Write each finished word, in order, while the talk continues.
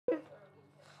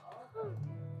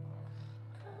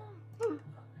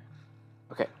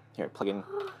Here, plug in.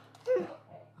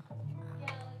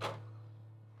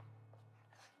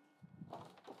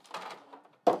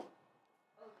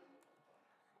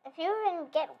 If you even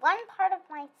get one part of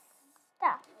my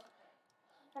stuff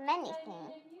from anything,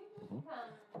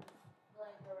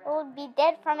 it would be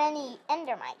dead from any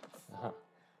endermites.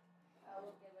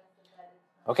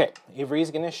 Okay,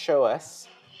 Avery's going to show us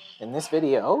in this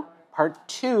video part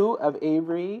 2 of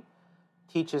Avery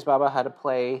teaches Baba how to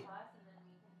play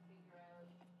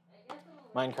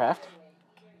Minecraft.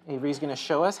 Avery's going to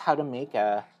show us how to make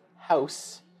a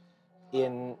house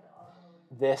in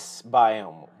this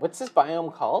biome. What's this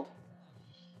biome called?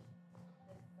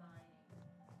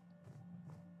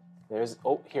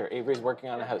 Here, Avery's working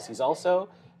on a house. He's also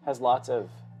has lots of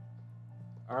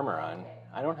armor on.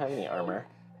 I don't have any armor.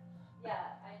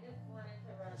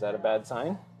 Is that a bad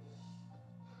sign?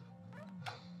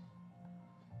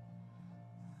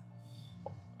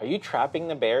 Are you trapping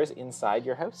the bears inside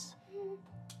your house?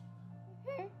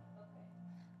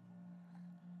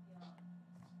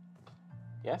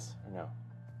 Yes or no?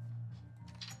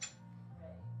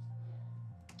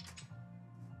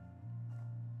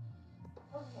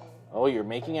 Oh, you're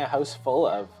making a house full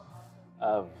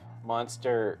of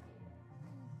monster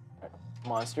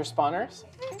spawners?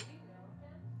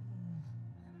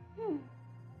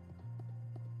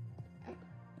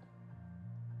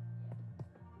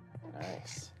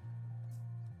 Nice.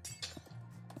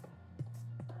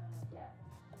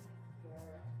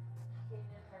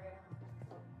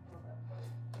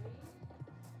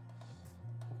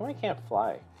 How come I can't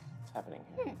fly? What's happening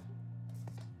here?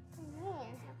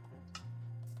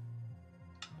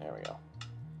 There we go.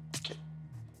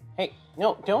 Hey,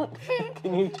 no, don't.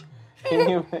 Can you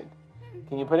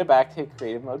put it back to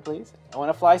creative mode, please? I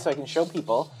want to fly so I can show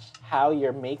people how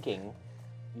you're making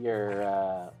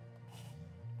your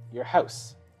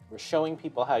house. We're showing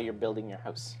people how you're building your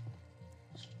house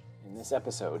in this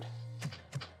episode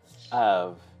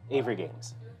of Avery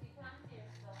Games.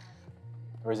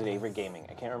 Or is it Avery Gaming?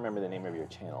 I can't remember the name of your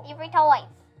channel. Avery Toys.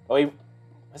 Oh, is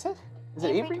it? Is it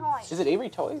Avery Avery? Toys. Is it Avery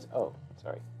Toys? Oh,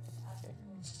 sorry. Okay.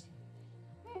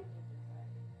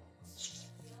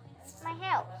 My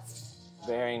house.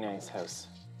 Very nice house.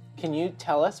 Can you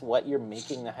tell us what you're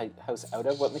making the house out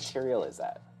of? What material is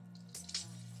that?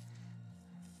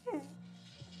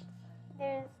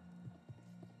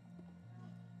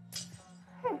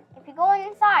 If you go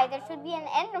inside, there should be an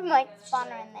endermite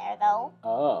spawner in there, though.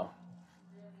 Oh.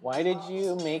 Why did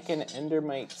you make an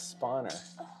endermite spawner?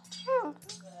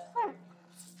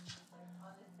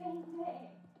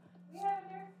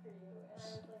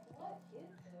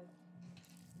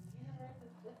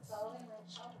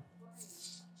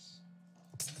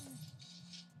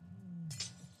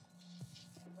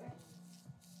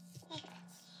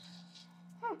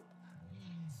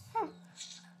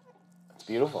 It's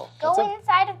beautiful. Go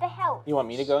inside of the house. You want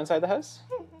me to go inside the house?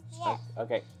 Yes.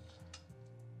 Okay.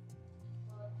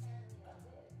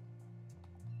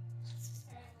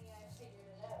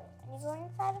 You go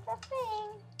inside of the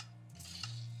thing.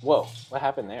 Whoa, what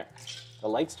happened there? The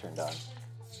lights turned on.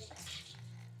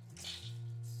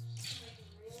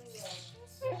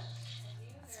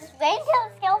 Wait until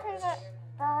the skeletons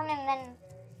burn and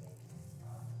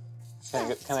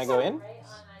then... Can I go in? Go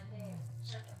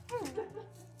in.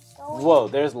 Whoa,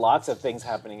 there's lots of things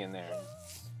happening in there.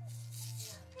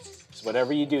 So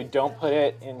whatever you do, don't put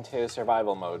it into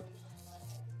survival mode.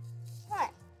 What?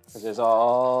 Because there's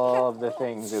all of the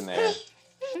things in there.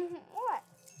 What?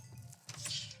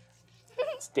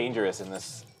 It's dangerous in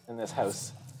this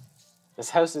house.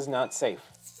 This house is not safe.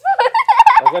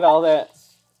 Look at all that.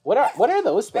 What are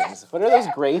those things? What are those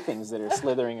gray things that are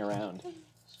slithering around?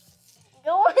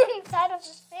 Go inside of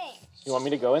the thing. You want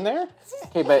me to go in there?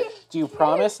 Okay, but do you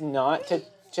promise not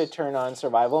to turn on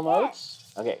survival mode?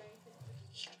 Okay.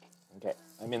 Okay,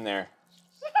 I'm in there.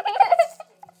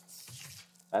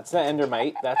 That's the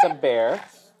endermite. That's a bear.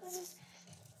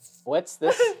 What's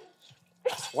this?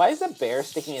 Why is a bear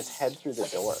sticking its head through the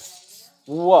door?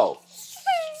 Whoa.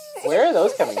 Where are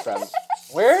those coming from?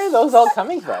 Where are those all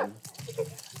coming from?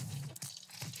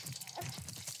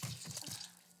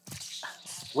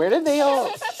 Where did they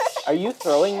all... Are you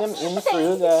throwing them in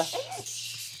through the...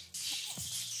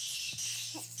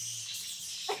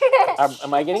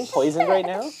 Am I getting poisoned right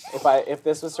now? If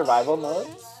this was survival mode?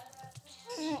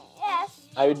 Yes.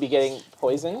 I would be getting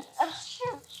poisoned? Yes.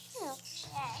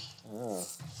 Oh.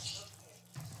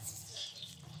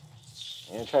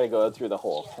 I'm going to try to go out through the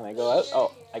hole. Can I go out?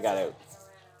 Oh, I got out.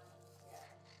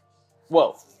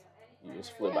 Whoa. You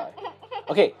just flew by.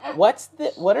 Okay, what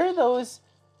are those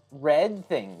red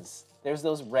things. There's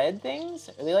those red things.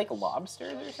 Are they like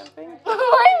lobsters or something? What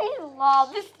are these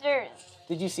lobsters?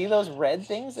 Did you see those red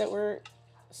things that were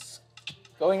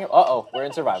going? Uh-oh, we're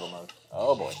in survival mode.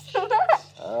 Oh boy.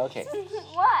 Okay.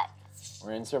 What?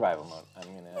 We're in survival mode.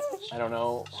 I don't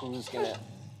know who's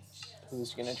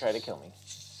gonna try to kill me.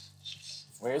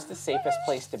 Where's the safest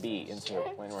place to be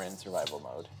when we're in survival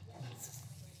mode?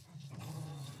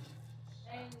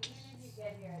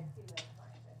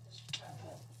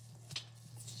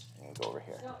 I'm gonna go over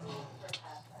here.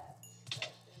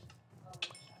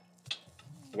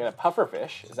 You got a puffer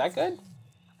fish. Is that good?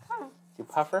 Do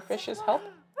puffer fishes help?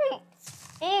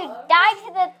 Do you die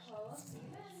to the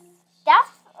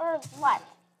death or what?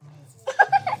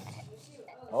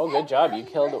 Oh, good job. You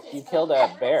killed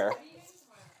a bear.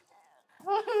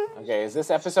 Okay, is this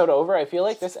episode over? I feel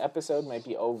like this episode might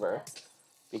be over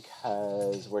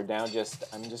because we're down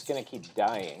I'm just gonna keep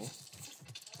dying.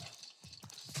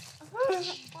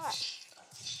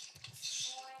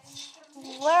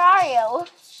 Where are you?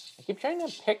 I keep trying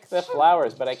to pick the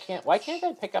flowers, but I can't. Why can't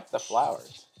I pick up the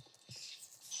flowers?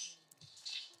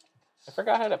 I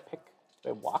forgot how to pick. Do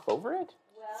I walk over it?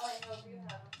 Well, I hope you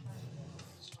have a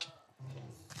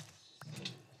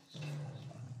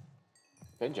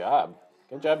Good job.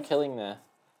 Good job killing the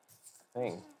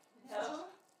thing.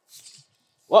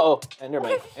 Whoa!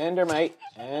 Endermite. Endermite.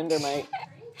 Endermite.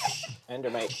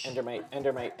 Endermite. Endermite.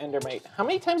 Endermite. Endermite. How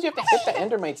many times do you have to hit the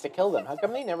endermites to kill them? How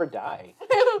come they never die?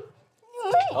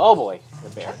 Oh boy, the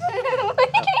bear. What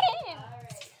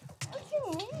do you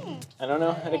mean? I don't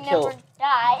know how to They kill. never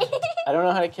die. I don't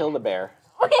know how to kill the bear.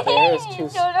 What The do you bear is mean too. you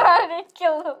don't know how to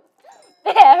kill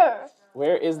the bear?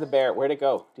 Where is the bear? Where'd it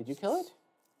go? Did you kill it?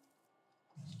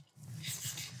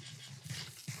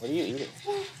 What are you eating?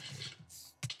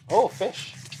 Oh,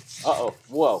 fish. Uh-oh.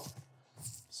 Whoa.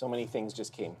 So many things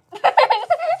just came.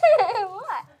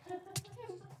 What?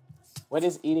 What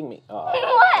is eating me? Oh,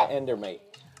 What? Endermite.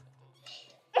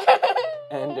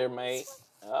 Endermite.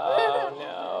 Oh,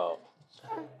 no.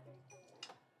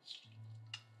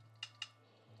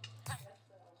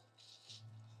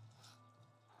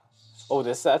 Oh,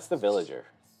 that's the villager.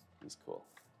 He's cool.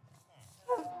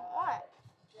 What?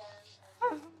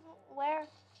 Where?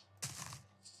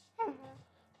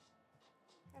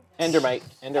 Endermite.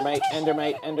 Endermite.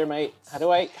 Endermite. Endermite. How do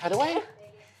I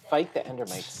fight the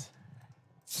endermites?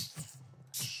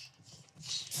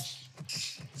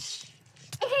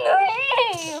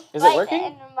 Is it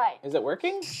working? Is it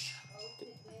working?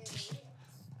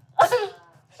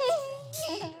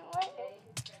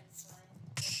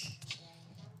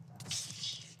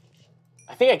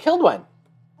 I think I killed one.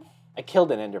 I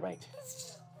killed an endermite.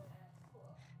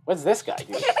 What's this guy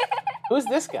doing? Who's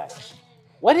this guy?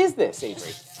 What is this,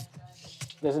 Avery?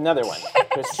 There's another one.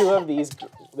 There's two of these.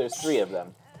 There's three of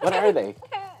them. What are they?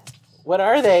 What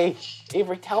are they?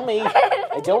 Avery, tell me.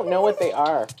 I don't know what they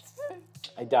are.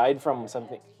 I died from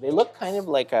something. They look kind of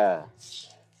like a...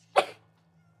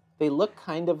 They look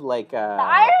kind of like a... The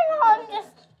iron hog just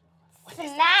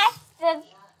smashed the...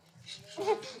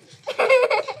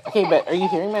 Okay, but are you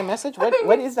hearing my message?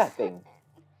 What is that thing?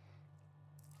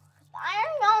 The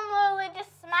iron golem literally just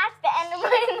smashed the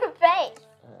enderman in the face.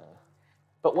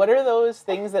 But what are those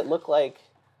things that look like...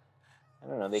 I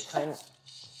don't know, they kind of...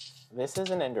 This is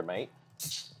an endermite.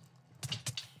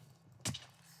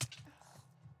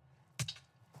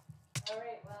 All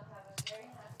right, well, have a very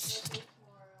happy birthday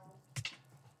tomorrow.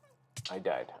 I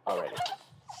died already.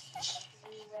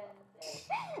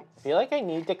 Wednesday. I feel like I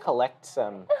need to collect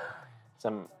some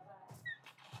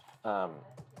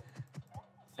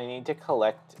I need to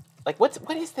collect, like, what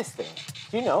is this thing?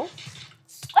 Do you know?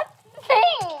 What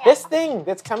thing? This thing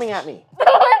that's coming at me.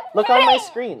 What Look on my thing?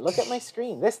 screen. Look at my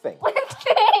screen. This thing. What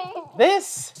thing?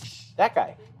 This. That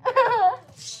guy.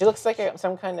 He looks like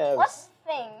some kind of What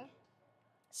thing?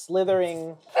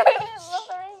 slithering.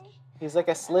 Slithering? He's like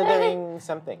a slithering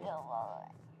something.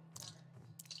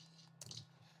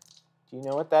 Do you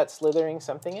know what that slithering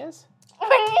something is? What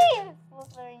do you mean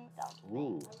slithering something?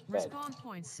 Ooh, bed. Respawn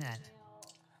point set.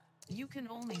 You can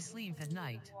only sleep at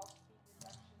night.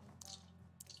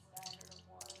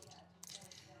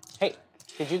 Hey,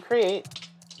 did you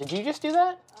just do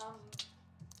that?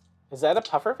 Is that a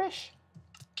pufferfish?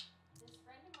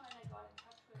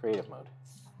 Creative mode.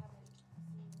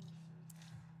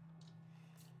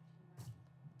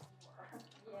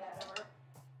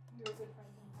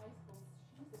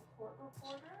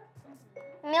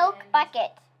 Milk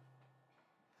bucket.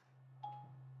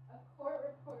 A court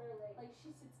reporter, like she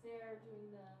sits there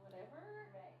doing the whatever.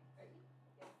 Right.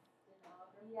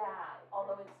 Yeah,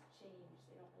 although it's changed,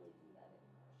 they don't really do that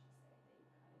anymore.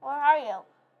 Where are you?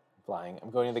 Flying. I'm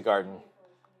going to the garden.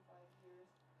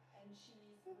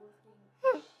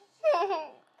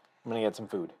 I'm gonna get some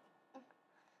food.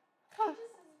 Always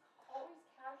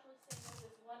casually saying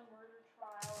this one murder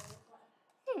trial and this one.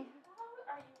 How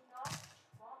are you not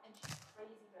traumatized? And she's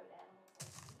crazy about animals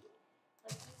like me.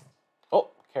 Like just Oh,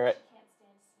 carrot. she can't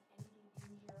stand to see anything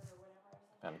injured or whatever. I was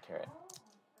like, Found a carrot. how on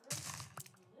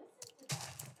earth do you listen to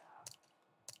that stuff?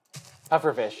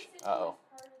 Pufferfish. Uh-oh.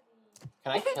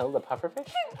 Can I kill the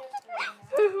pufferfish?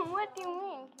 What do you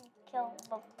mean? Kill the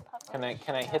puffer? Can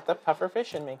I hit the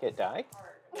pufferfish and make it die?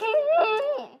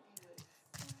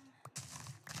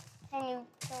 Can you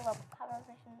kill the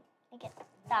pufferfish and make it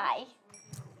die?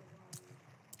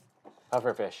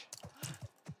 Pufferfish.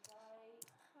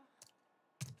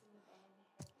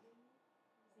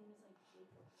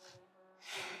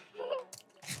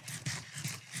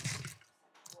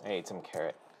 I ate some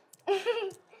carrot.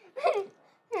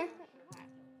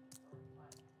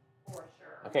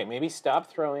 Okay, maybe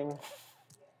stop throwing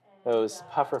those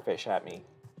pufferfish at me.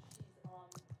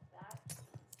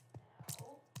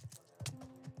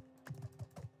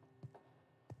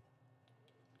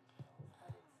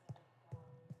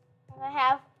 I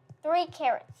have 3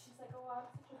 carrots. She's like, oh, I'm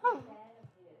such a big fan of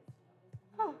his.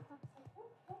 Oh. Who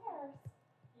cares?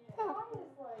 Yeah. Mine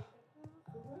is like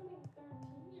grooming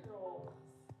 13-year-olds.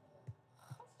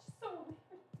 It's just so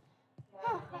weird. Yeah,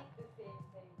 I think the same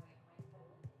thing like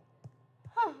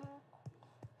my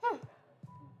cousin.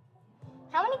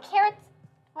 How many carrots?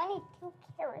 22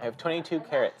 carrots. I have 22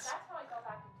 carrots. That's how I got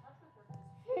back in touch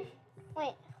with her.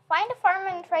 Wait, find a farmer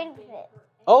and trade with it.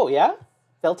 Oh, yeah?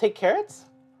 They'll take carrots?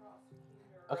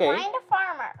 Okay. Find a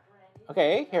farmer.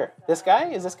 Okay, here. This guy?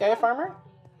 Is this guy a farmer?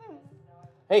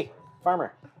 Hey,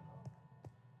 farmer.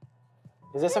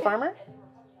 Is this a farmer?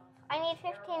 I need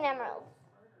 15 emeralds.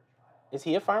 Is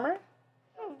he a farmer?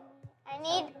 I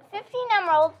need 15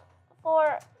 emeralds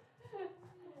for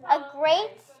a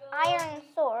great iron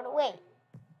sword. Wait,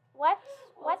 what's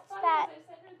that?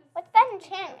 What's that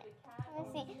enchantment?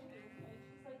 Let me see.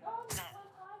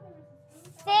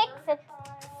 6, it's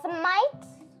smite.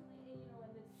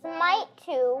 Smite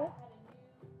 2.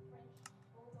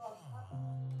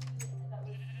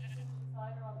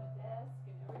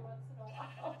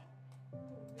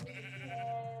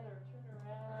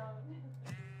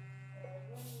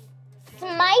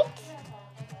 Smite.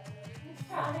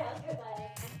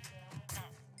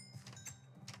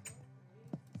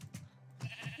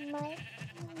 Smite.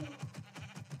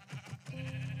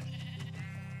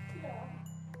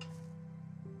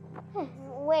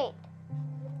 Wait.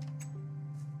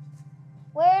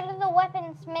 Where did the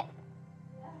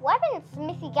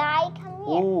weaponsmithy guy come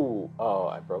here? Ooh. Oh,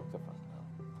 I broke the front.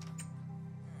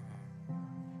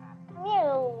 Come here,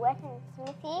 little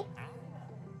weaponsmithy.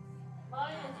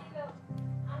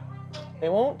 They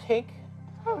won't take...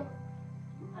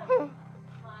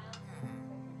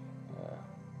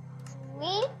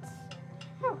 Wheat.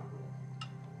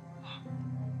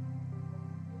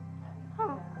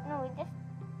 No, we just...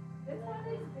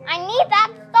 I need that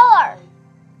sword.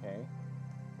 Okay.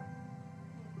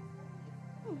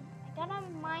 I gotta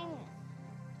mine this.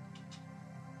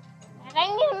 And I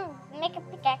need to make a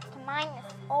pickaxe to mine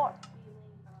this sword.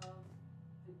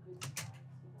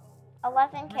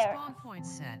 11 carrots. Respawn point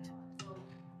set.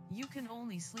 You can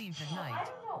only sleep at night.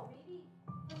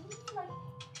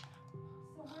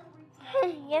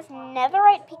 Yes,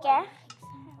 netherite pickaxe.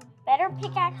 Better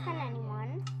pickaxe than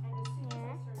anyone.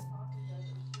 Yeah.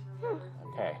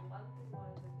 Okay.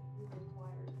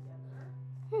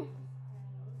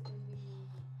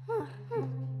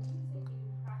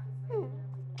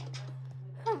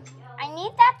 I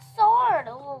need that sword,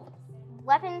 little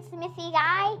weaponsmithy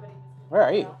guy. Where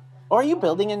are you? Oh, are you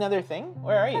building another thing?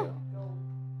 Where are you?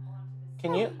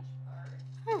 Can you...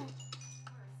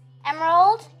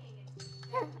 Emerald.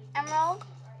 Emerald.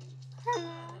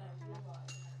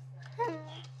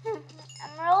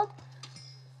 Emerald.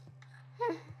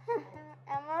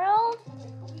 Emerald.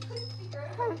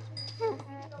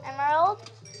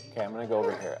 Emerald. Okay, I'm gonna go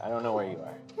over here. I don't know where you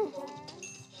are.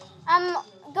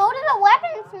 Go to the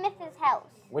weaponsmith's house.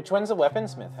 Which one's the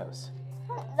weaponsmith house?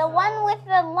 The one with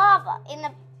the lava in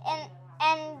the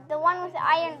and the one with the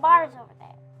iron bars over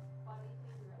there.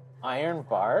 Iron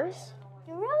bars?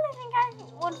 Do you really think I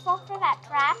would fall for that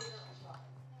trap? It's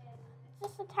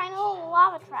just a tiny little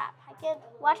lava trap. I could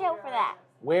watch out for that.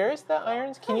 Where is the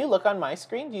irons? Can you look on my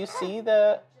screen? Do you see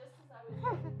the...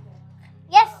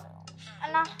 Yes.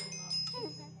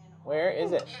 Where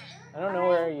is it? I don't know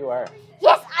where you are.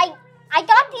 Yes, I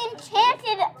got the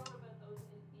enchanted.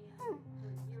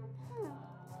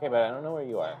 Okay, but I don't know where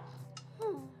you are.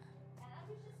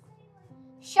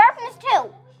 Sharpness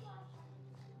 2.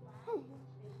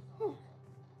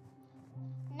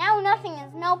 crossing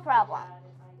is no problem.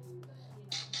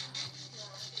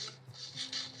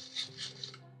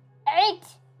 8.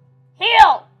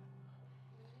 Heal.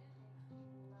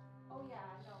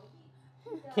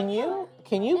 Can you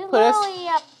It's put us? literally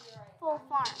a full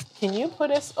farm. Can you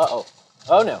put us? Uh-oh.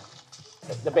 Oh no.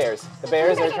 The bears. The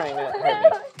bears are trying to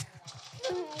hurt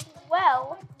me.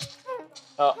 Well,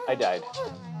 Oh, I died.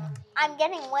 I'm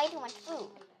getting way too much food.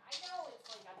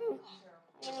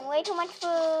 Getting way too much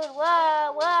food.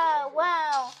 Whoa, whoa,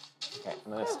 whoa. Okay,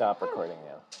 I'm gonna stop recording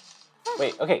now.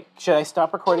 Wait, okay. Should I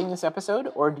stop recording this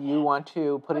episode, or do you want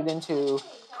to put it into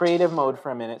creative mode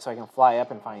for a minute so I can fly up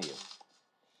and find you?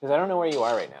 Because I don't know where you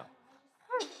are right now.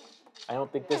 I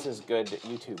don't think this is good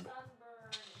YouTube.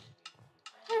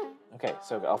 Okay,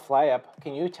 so I'll fly up.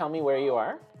 Can you tell me where you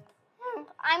are?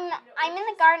 I'm in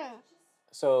the garden.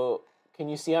 So, can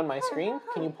you see on my screen?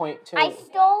 Can you point to... I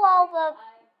stole all the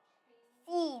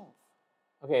seeds.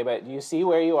 Okay, but do you see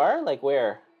where you are? Like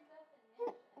where?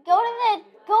 Go to the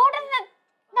garden.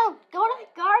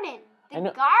 The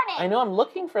garden. I know, I'm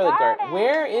looking for the garden.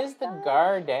 Where is the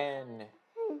garden?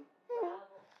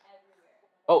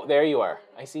 Oh, there you are.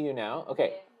 I see you now.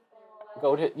 Okay.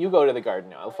 You go to the garden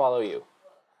now. I'll follow you.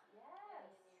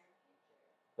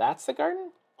 That's the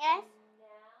garden? Yes.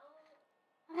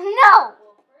 No.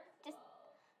 Just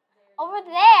over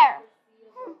there.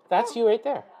 That's you right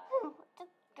there.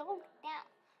 Just go down.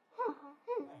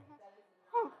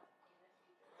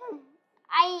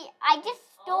 I just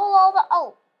stole all the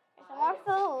there's more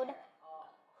food.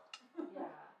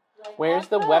 Where's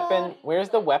the weapon? Where's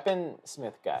the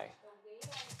weaponsmith guy?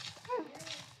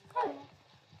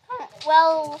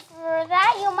 Well, for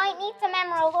that you might need some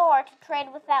emerald ore to trade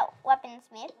with that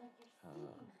weaponsmith.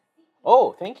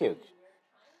 Oh, thank you.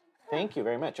 Thank you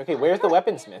very much. Okay, where's the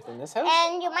weaponsmith? In this house?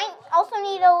 And you might also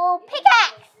need a little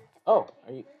pickaxe. Oh,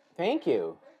 thank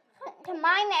you. To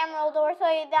mine the emerald ore so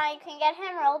that you can get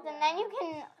emeralds, and then you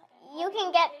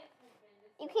can get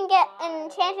an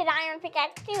enchanted iron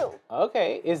pickaxe too.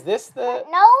 Okay, is this the...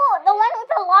 No, the one with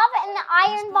the lava and the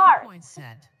iron bars. Point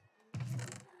set.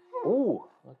 Ooh.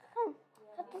 Look.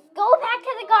 Just go back to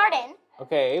the garden.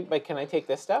 Okay, but can I take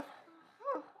this stuff?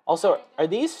 Also, are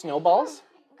these snowballs?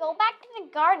 Go back to the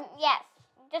garden. Yes.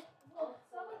 Just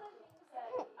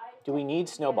Do we need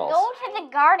snowballs? go to the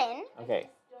garden. Okay.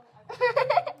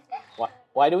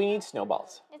 Why do we need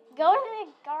snowballs? Just go to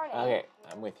the garden. Okay,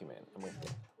 I'm with you, man. I'm with you.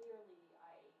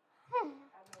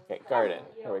 Okay, garden.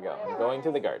 Here we go. I'm going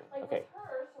to the garden. Okay.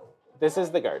 This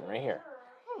is the garden right here.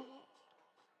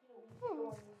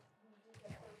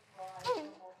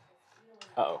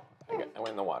 Uh-oh. I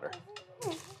went in the water.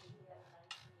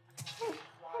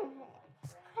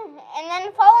 And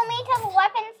then follow me to the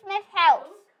weaponsmith house.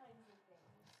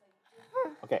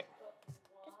 Okay.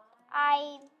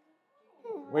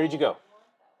 Where did you go?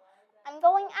 I'm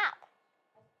going up.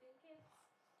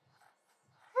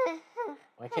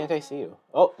 Why can't I see you?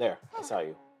 Oh, there. I saw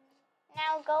you.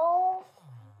 Now go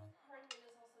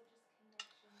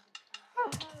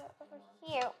over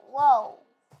here. Whoa.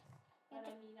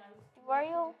 Where are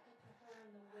you?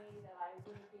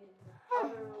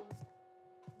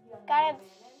 Gotta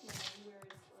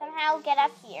somehow get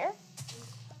up here.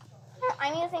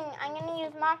 I'm gonna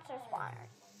use monster spawners.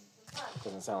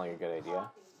 Doesn't sound like a good idea.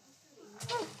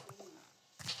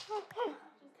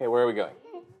 Okay, where are we going?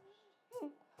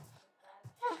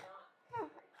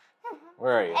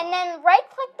 Where are you? And then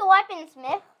right-click the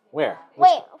weaponsmith. Where?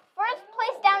 Wait, first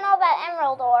place down all that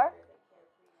emerald ore.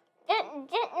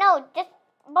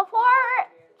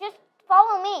 Just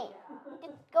follow me.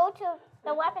 Just go to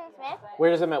the weaponsmith.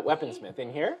 Where does it at weaponsmith?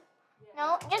 In here?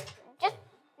 No,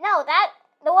 no,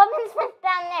 the weaponsmith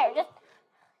down there.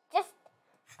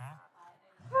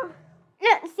 No,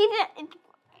 see it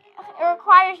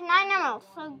requires 9 emeralds,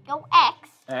 so go X.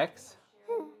 X?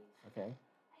 Okay.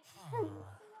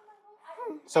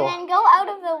 So, And then go out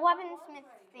of the weaponsmith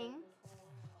thing.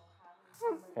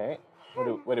 okay.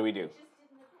 What do we do?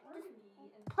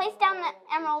 Place down the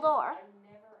emerald ore.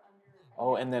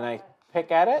 Oh, and then I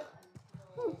pick at it?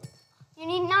 You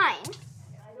need 9.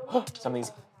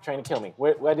 Something's trying to kill me.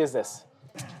 What is this?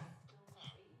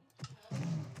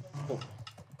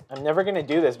 I'm never going to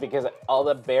do this because all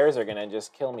the bears are going to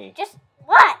just kill me. Just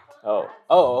what? Oh,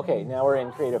 okay. Now we're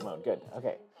in creative mode. Good.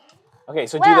 Okay. Okay,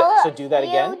 so do that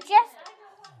again. You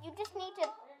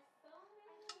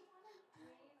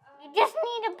just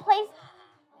need to place.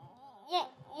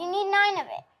 You need 9 of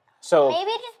it. So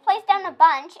Maybe just place down a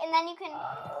bunch, and then you can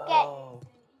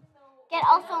get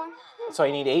also. So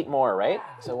I need 8 more, right?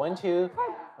 So 1, 2,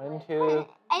 1, 2.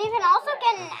 And you can also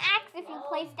get an axe if you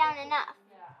place down enough.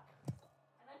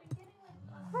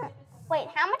 Wait,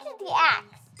 how much is the axe?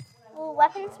 little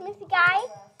weaponsmithy guy.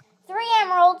 3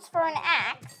 emeralds for an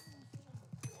axe.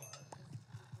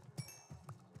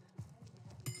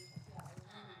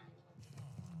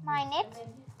 Mine it.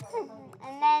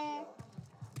 And then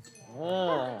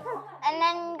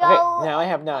go Okay, now I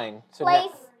have 9. So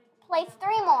place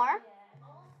 3 more.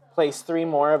 place 3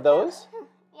 more of those.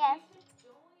 Yes.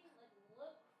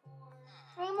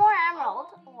 3 more emerald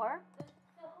ore.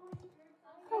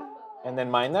 And then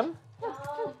mine them.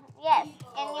 Yes,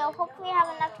 and you'll hopefully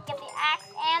have enough to get the axe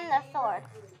and the sword.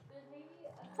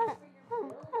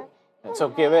 And so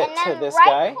give it And to then this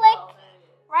guy.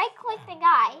 right-click the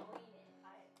guy.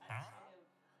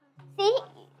 See?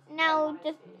 Now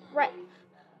just right.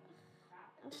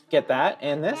 Get that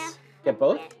and this. Yeah. Get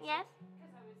both. Yes.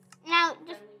 Now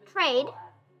just trade.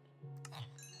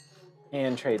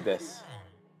 And trade this.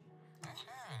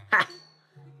 Ha!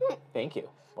 Thank you.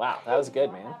 Wow, that was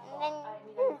good, man.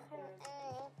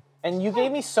 And you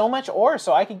gave me so much ore,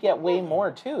 so I could get way more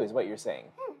too, is what you're saying.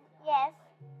 Yes.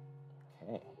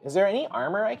 Okay. Is there any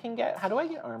armor I can get? How do I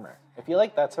get armor? I feel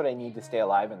like that's what I need to stay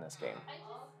alive in this game.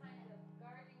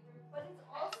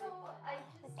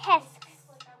 The pesks.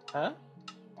 Huh?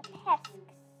 The pesks.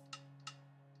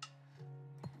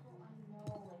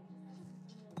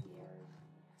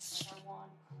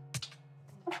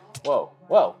 Whoa,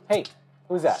 whoa, hey,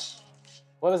 who's that?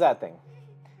 What was that thing?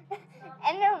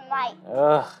 Endermite.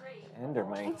 Ugh,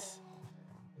 endermites.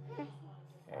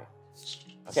 Okay.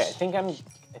 Okay,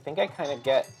 I think I kind of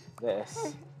get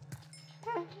this.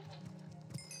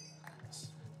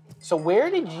 So where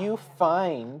did you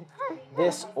find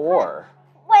this ore?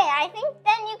 Wait, I think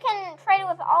then you can trade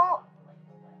with all.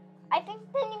 I think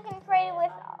then you can trade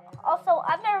with also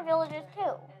other villages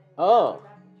too. Oh,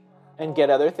 and get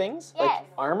other things? Yes. Like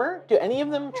armor? Do any of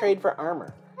them trade for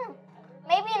armor?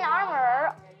 Maybe an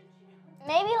armorer.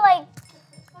 Maybe like.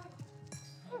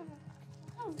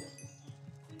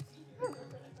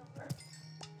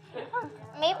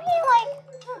 Maybe like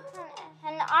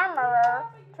an armorer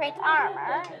trades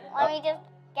armor. Let me just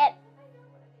get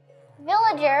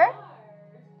villager.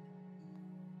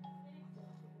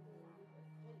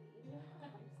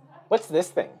 What's this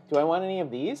thing? Do I want any of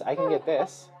these? I can get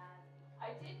this.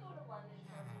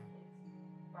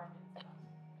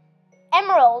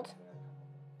 Emerald.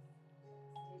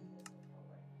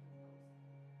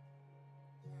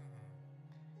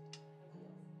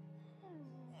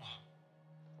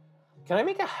 Can I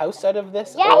make a house out of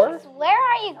this Yes. ore? Where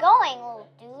are you going, little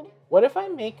dude? What if I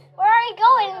make... Where are you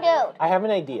going, dude? I have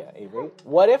an idea, Avery.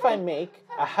 What if I make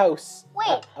a house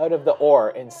Wait. out of the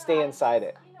ore and stay inside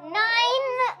it?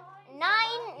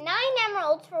 Nine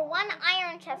emeralds for 1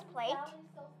 iron chest plate.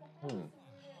 Hmm.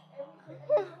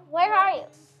 Where are you?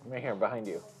 I'm right here, behind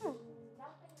you.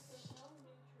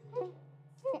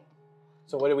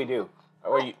 So what do we do?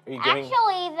 Are you giving...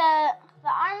 Actually, the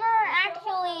armor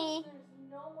actually...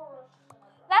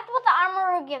 That's what the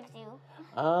armorer gives you.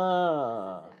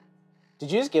 Ah.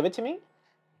 Did you just give it to me?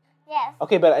 Yes.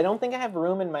 Okay, but I don't think I have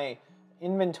room in my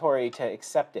inventory to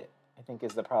accept it, I think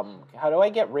is the problem. How do I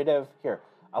get rid of... Here,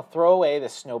 I'll throw away the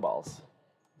snowballs.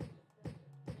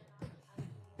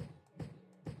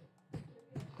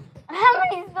 How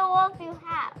many snowballs do you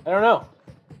have? I don't know.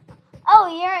 Oh,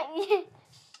 you're...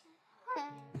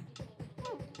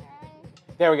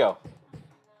 There we go.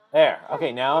 There.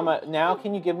 Okay, now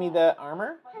can you give me the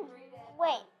armor?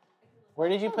 Wait. Where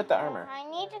did you put the armor? I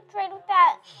need to trade with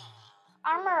that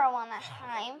armorer one that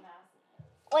time.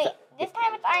 Wait, this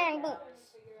time it's iron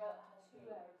boots.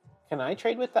 Can I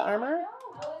trade with the armor?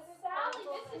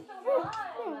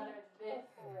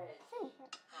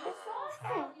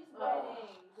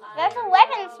 That's a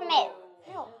weaponsmith.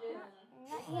 No,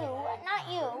 not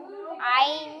you.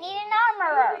 I need an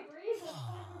armorer.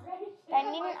 I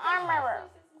need an armorer,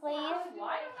 please.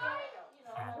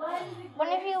 One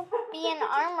of you be an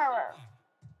armorer.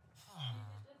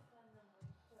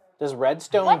 Does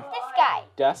redstone What's this guy?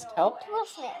 dust help?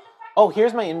 Toolsmith. Oh,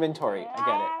 here's my inventory. I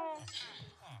get it.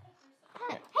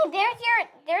 Hey,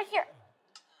 there's your.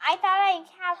 I thought I'd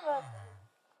have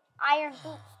iron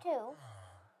boots too.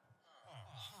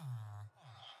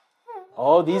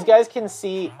 Oh, these guys can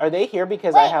see. Are they here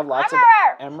because I have lots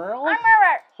armorer. of emerald?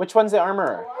 Armorer. Which one's the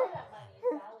armorer?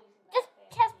 Just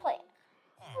chest plate.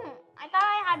 I thought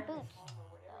I had boots.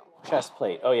 Chest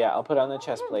plate. Oh yeah, I'll put on the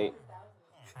chest plate.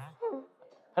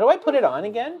 How do I put it on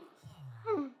again?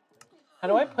 How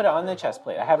do I put on the chest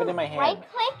plate? I have it in my hand. Right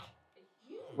click.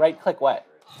 Right click what?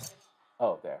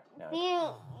 Oh, there. No.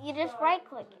 You just right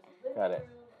click it. Got it.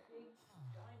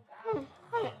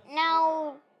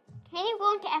 Now, can you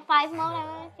go into F5 mode? I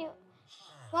want to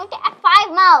go into F5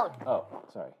 mode. Oh,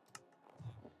 sorry.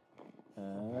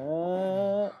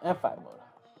 F5 mode.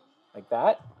 Like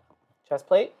that. Chest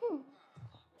plate.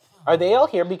 Are they all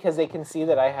here because they can see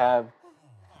that I have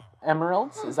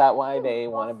emeralds? Is that why they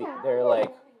want to be? They're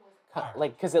like,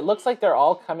 because it looks like they're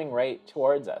all coming right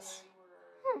towards us.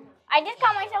 I just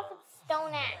got myself a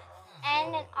stone axe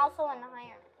and then also an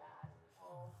iron.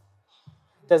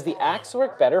 Does the axe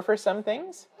work better for some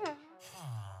things?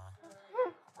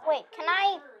 Wait, can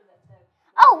I?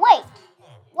 Oh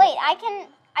wait! I can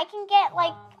get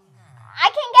like I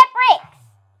can get bricks.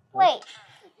 Wait.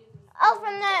 Oh,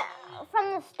 from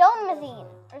the stone machine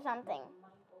or something.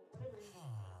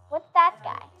 What's that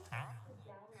guy?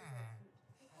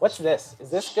 What's this? Is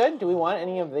this good? Do we want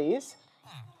any of these?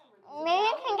 Maybe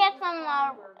I can get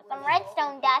some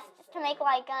redstone dust just to make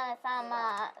like some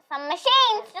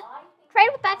machines. Just trade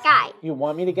with that guy. You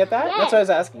want me to get that? Yes. That's what I was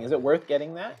asking. Is it worth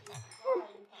getting that?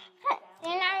 You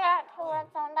know, I got 2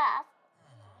 redstone dust.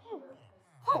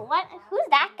 Oh, what? Who's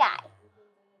that guy?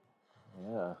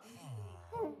 Yeah.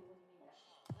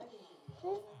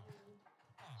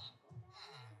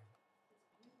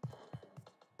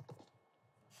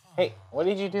 Hey, what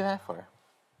did you do that for?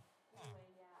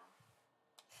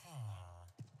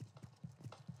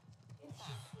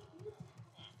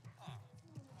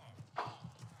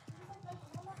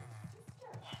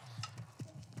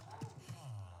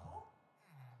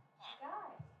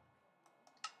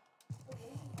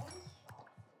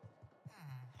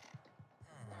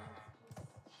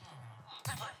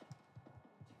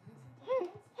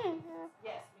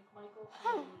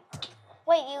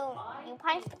 Wait, you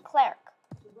punched the cleric.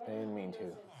 I didn't mean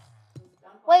to.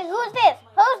 Wait, who's this?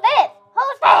 Who's this?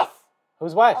 Who's this?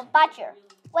 Who's what? A butcher.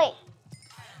 Wait.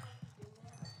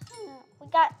 We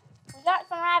got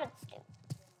some rabbit stew.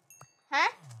 Huh?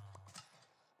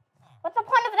 What's the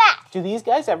point of that? Do these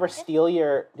guys ever steal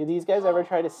your? Do these guys ever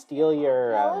try to steal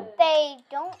your? No, they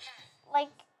don't like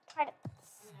try to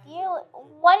steal it.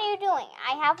 What are you doing?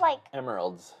 I have like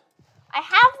Emeralds.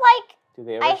 Do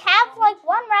they ever? I have like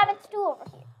 1 rabbit stew over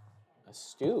here. A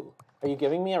stew. Are you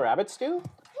giving me a rabbit stew?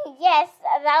 Yes,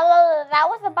 that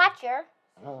was a butcher.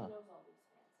 Oh.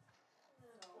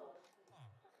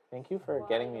 Thank you for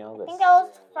getting me all I this. think that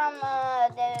was from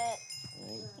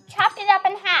he chopped it up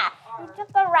in half. He took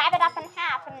the rabbit up in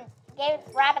half and gave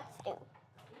it rabbit stew.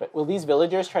 But will these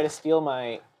villagers try to steal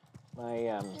my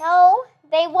No,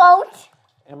 they won't.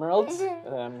 emeralds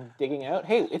that I'm digging out?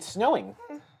 Hey, it's snowing.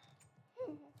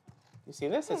 You see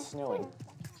this? It's snowing.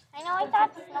 I know I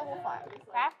thought the snow before in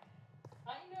Minecraft. I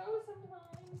know sometimes.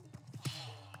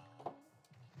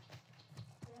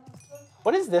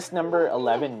 What does this number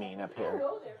 11 mean up here?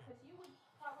 Go there because you would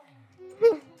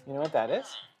probably You know what that is?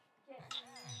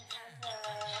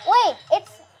 Wait,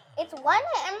 it's 1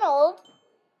 emerald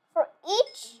for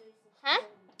each. Huh?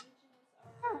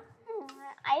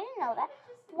 I didn't know that.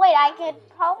 Wait, I could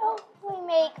probably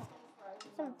make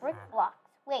some brick blocks.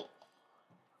 Wait.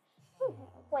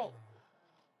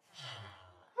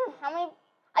 How many?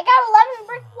 I got 11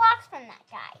 brick blocks from that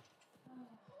guy.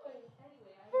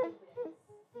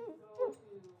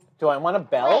 Do I want a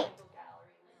bell?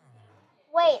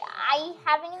 Wait, I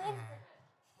haven't even.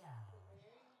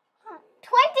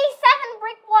 27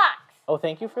 brick blocks. Oh,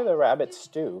 thank you for the rabbit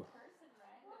stew.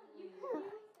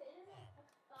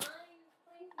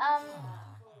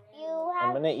 You I'm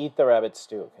have. gonna eat the rabbit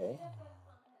stew, okay?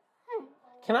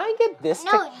 Can I get this?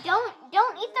 No, don't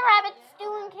eat the rabbit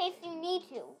stew in case you need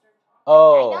to.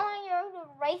 Oh. I don't want you to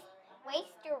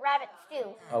waste your rabbit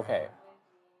stew. Okay.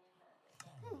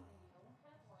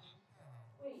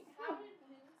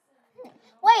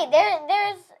 Wait,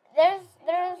 there's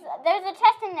a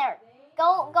chest in there.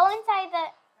 Go inside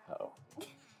the. Oh.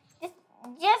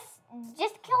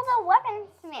 Just kill the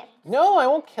weaponsmith. No, I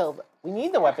won't kill. We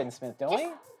need the weaponsmith, don't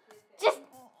we? Just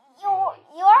you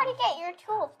already get your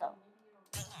tools though.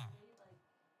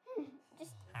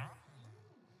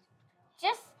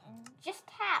 Just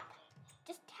tap.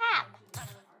 Just tap.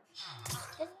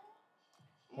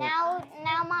 Now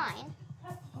mine.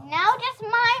 Now just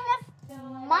mine the.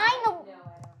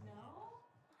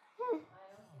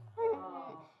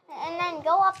 And then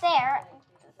go up there.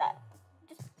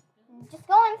 Just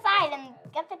go inside and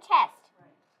get the chest.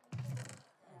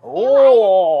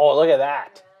 Oh, look at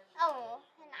that. Oh,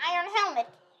 an iron helmet.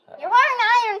 You're wearing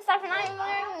iron stuff and I'm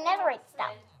wearing netherite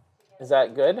stuff. Is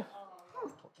that good?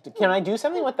 Can I do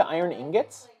something with the iron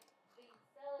ingots?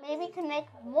 Maybe you can make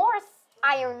more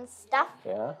iron stuff.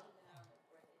 Yeah.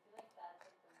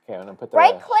 Okay, I'm gonna put the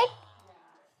Right click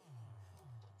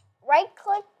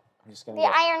I'm just gonna the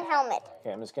get, iron helmet.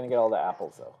 okay, I'm just gonna get all the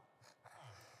apples though.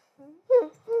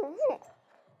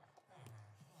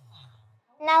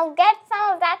 Now get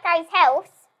some of that guy's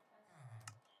house.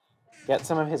 Get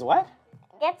some of his what?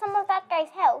 Get some of that guy's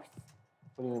house.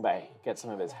 What do you mean by get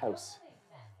some of his house?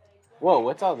 Whoa,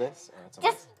 what's all this? Oh, that's all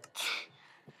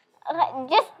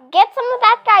Just get some of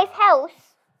that guy's house.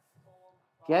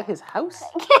 Get his house?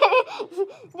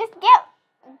 Just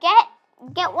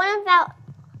get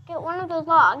one of those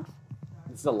logs.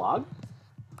 This is a log?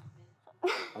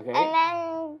 Okay.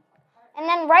 And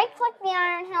then right click the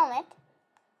iron helmet.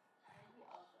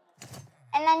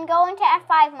 And then go into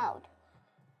F5 mode.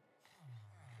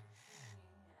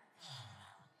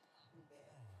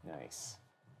 Nice.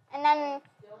 And then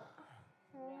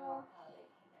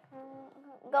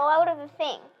go out of the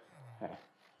thing. Okay.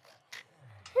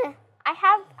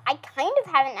 I kind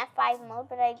of have an F5 mode,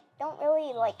 but I don't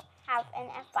really have an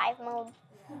F5 mode.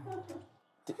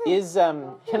 Is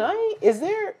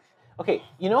there, okay,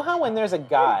 you know how when there's a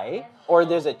guy or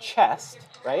there's a chest,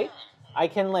 right? I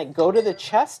can go to the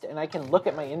chest and I can look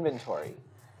at my inventory.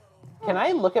 Can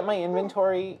I look at my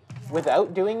inventory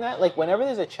without doing that? Like whenever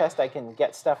there's a chest, I can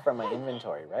get stuff from my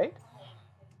inventory, right?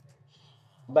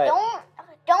 But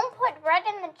Don't put bread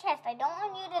in the chest. I don't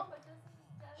want you to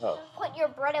oh, put your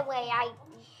bread away.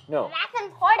 no, That's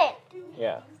important.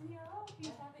 yeah.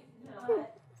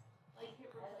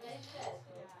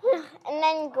 And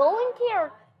then go into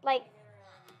your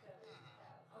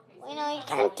you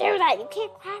can't do that. You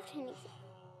can't craft anything.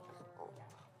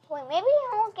 Wait, maybe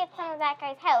I'll get some of that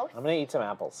guy's house. I'm gonna eat some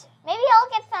apples. Maybe I'll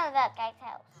get some of that guy's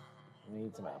house. I'm gonna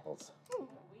eat some apples.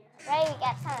 Ready to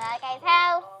get some of that guy's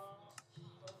house.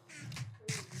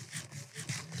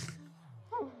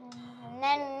 And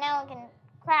then now we can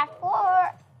craft a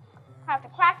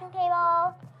crafting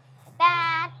table. Like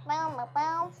that. Boom, boom,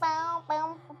 boom, boom, boom,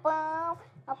 boom,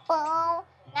 boom, boom.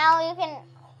 Now you can.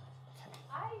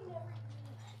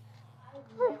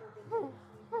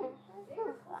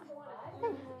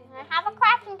 I have a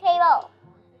crafting table.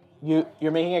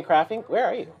 You're making a crafting? Where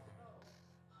are you?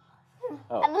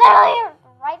 Oh. I'm literally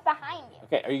right behind you.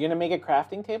 Okay, are you gonna make a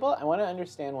crafting table? I want to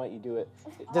understand what you do.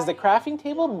 Does the crafting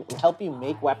table help you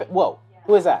make weapons? Whoa,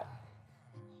 who is that?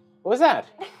 What was that?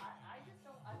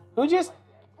 Who just?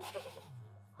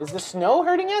 Is the snow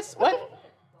hurting us? What?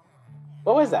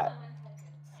 What was that?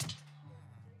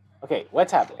 Okay,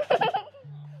 what's happening?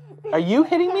 Are you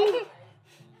hitting me?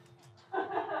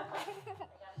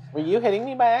 Were you hitting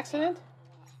me by accident?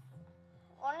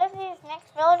 One of these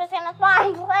next villagers gonna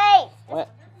spawn, please. What?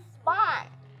 Spawn.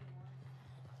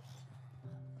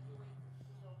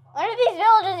 One of these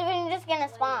villagers even just gonna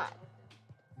spawn.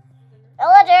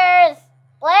 Villagers,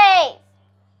 please.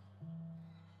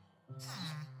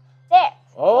 There.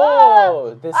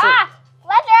 Oh, this is.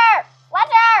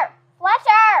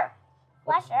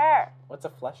 Fletcher! What's a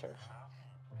flesher?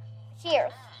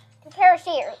 Shears. 2 pair of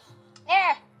shears.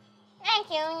 There. Thank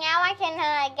you. Now I can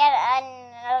get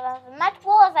as much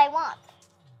wool as I want.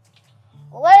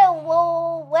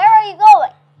 Where are you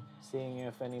going? Seeing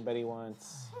if anybody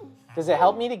wants. Does it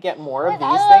help me to get more of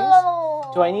these things?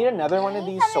 Do I need another one of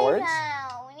these swords?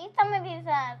 We need some of these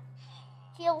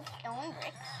teal stone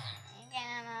bricks.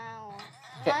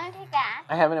 I'm gonna take that.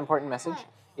 I have an important message.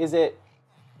 Is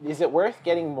it worth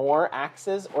getting more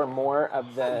axes or more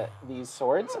of these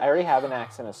swords? I already have an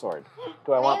axe and a sword.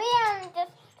 Do I want? Maybe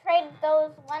just trade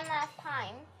those one last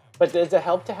time. But does it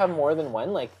help to have more than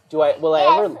one? Like, will I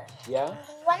ever? Yeah.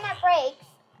 One that breaks.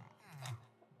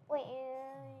 Wait,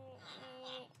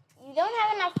 you don't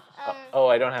have enough. Oh,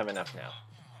 I don't have enough now.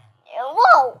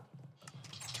 Whoa!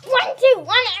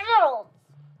 21 emeralds.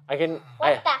 I can.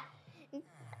 What the?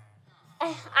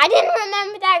 I didn't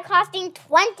remember that costing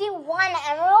 21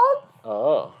 emeralds.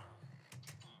 Oh.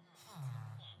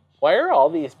 Why are all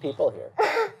these people here?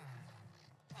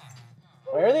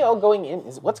 Why are they all going in?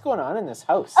 What's going on in this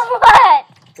house? What?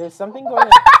 There's something going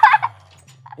on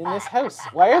in this house.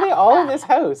 Why are they all in this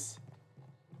house?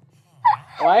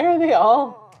 Why are they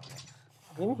all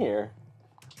in here?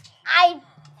 I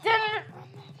didn't.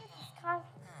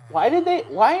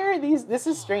 Why are these? This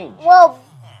is strange. Well,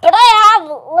 but I have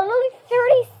literally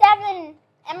 37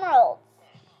 emeralds.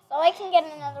 So I can get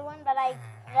another one, but I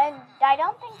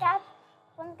don't think that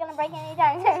one's going to break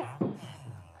anytime soon.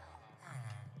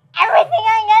 Everything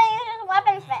I'm getting is just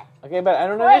weaponsmith. Okay, but I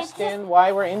don't understand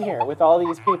why we're in here with all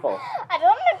these people. I don't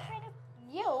want to trade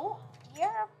you.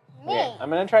 You're me. Okay, I'm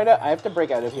going to try to. I have to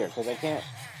break out of here because I can't.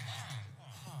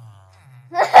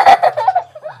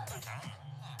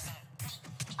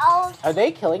 Are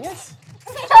they killing us?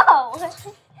 No.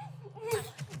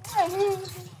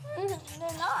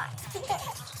 They're not.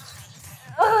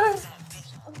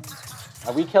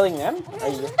 Are we killing them? Are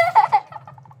you?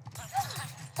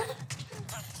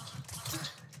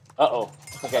 Uh-oh.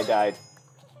 I think I died.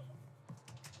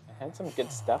 had some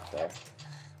good stuff there.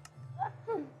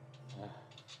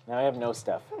 Now I have no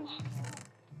stuff.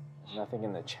 There's nothing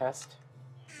in the chest.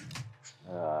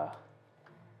 All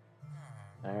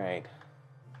right.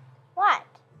 What?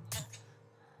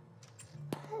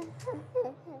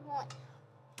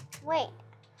 Wait.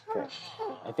 Okay.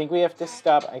 I think we have to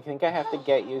stop. I think I have to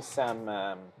get you some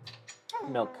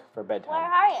milk for bedtime. Where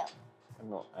are you?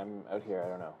 I'm out here. I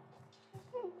don't know.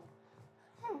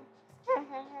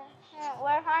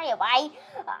 Where are you?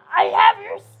 I have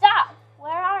your stuff.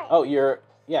 Where are you? Oh,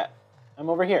 yeah. I'm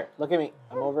over here. Look at me.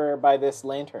 I'm over by this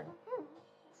lantern.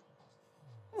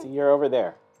 See, you're over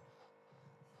there.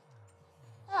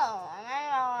 Oh,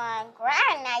 I'm gonna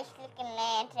grab a nice looking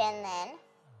lantern then.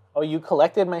 Oh, you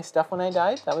collected my stuff when I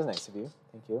died? That was nice of you.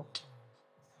 Thank you.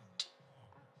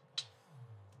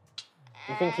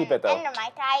 You can keep it, though.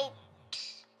 Endermite,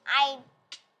 I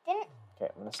didn't. Okay,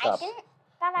 I'm going to stop. I didn't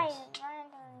thought I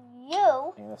learned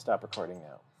you. I'm going to stop recording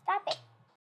now. Stop